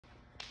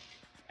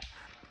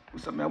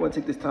What's up, man? I want to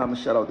take this time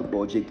to shout out the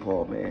boy Jake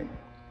Paul, man.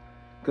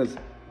 Because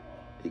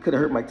he could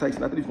have hurt Mike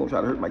Tyson. I thought he was going to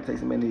try to hurt Mike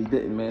Tyson, man, and he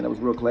didn't, man. That was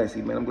real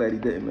classy, man. I'm glad he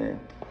didn't, man.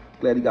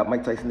 Glad he got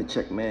Mike Tyson to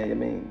check, man. I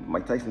mean,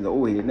 Mike Tyson's an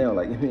old head now,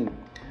 like, I mean.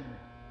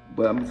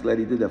 But I'm just glad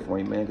he did that for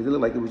him, man. Because it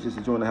looked like it was just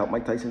a joint to help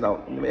Mike Tyson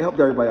out. I mean, it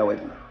helped everybody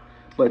out.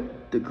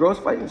 But the girls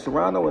fighting,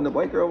 Serrano and the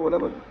white girl or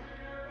whatever,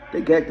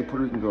 they gagged the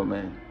Puerto Rican girl,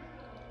 man.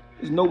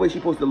 There's no way she's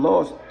supposed to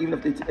lose, even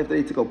if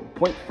they took a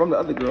point from the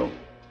other girl.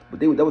 But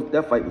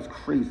that fight was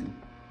crazy.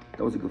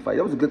 That was a good fight.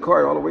 That was a good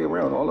card all the way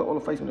around. All the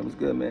fights when it was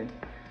good, man.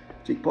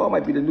 Jake Paul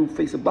might be the new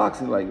face of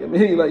boxing. Like, I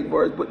mean, like, as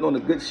far as putting on a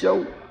good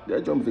show,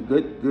 that joint was a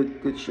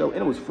good show.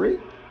 And it was free.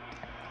 It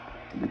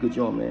was a good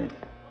joint, man.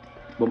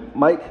 But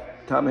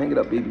Mike, time to hang it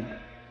up, baby.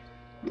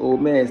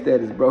 Old man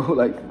status, bro.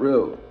 Like, for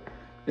real.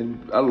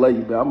 And I love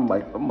you, man. I'm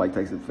a Mike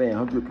Tyson fan,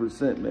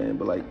 100%, man.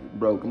 But, like,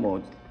 bro, come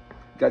on.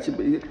 Got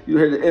you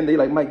heard the end. They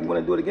like, Mike, you want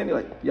to do it again? They're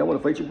like, yeah, I want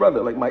to fight your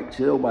brother. Like, Mike,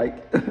 chill,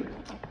 Mike.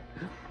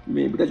 I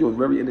mean, because you was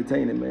very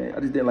entertaining, man. I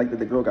just didn't like that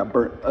the girl got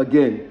burnt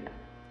again.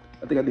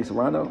 I think I did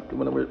Serrano, the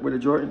one that wear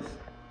the Jordans.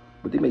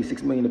 But they made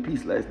 $6 million a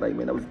piece last night,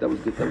 man. That was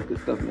good. That was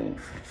good stuff, man.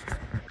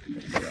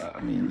 But,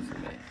 I mean,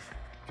 listen, man.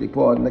 Jake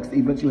Paul, the next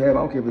event you have, I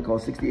don't care if it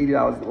costs $60,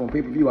 $80 on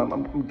pay-per-view.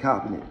 I'm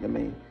copping it. I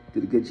mean,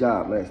 did a good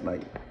job last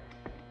night.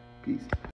 Peace.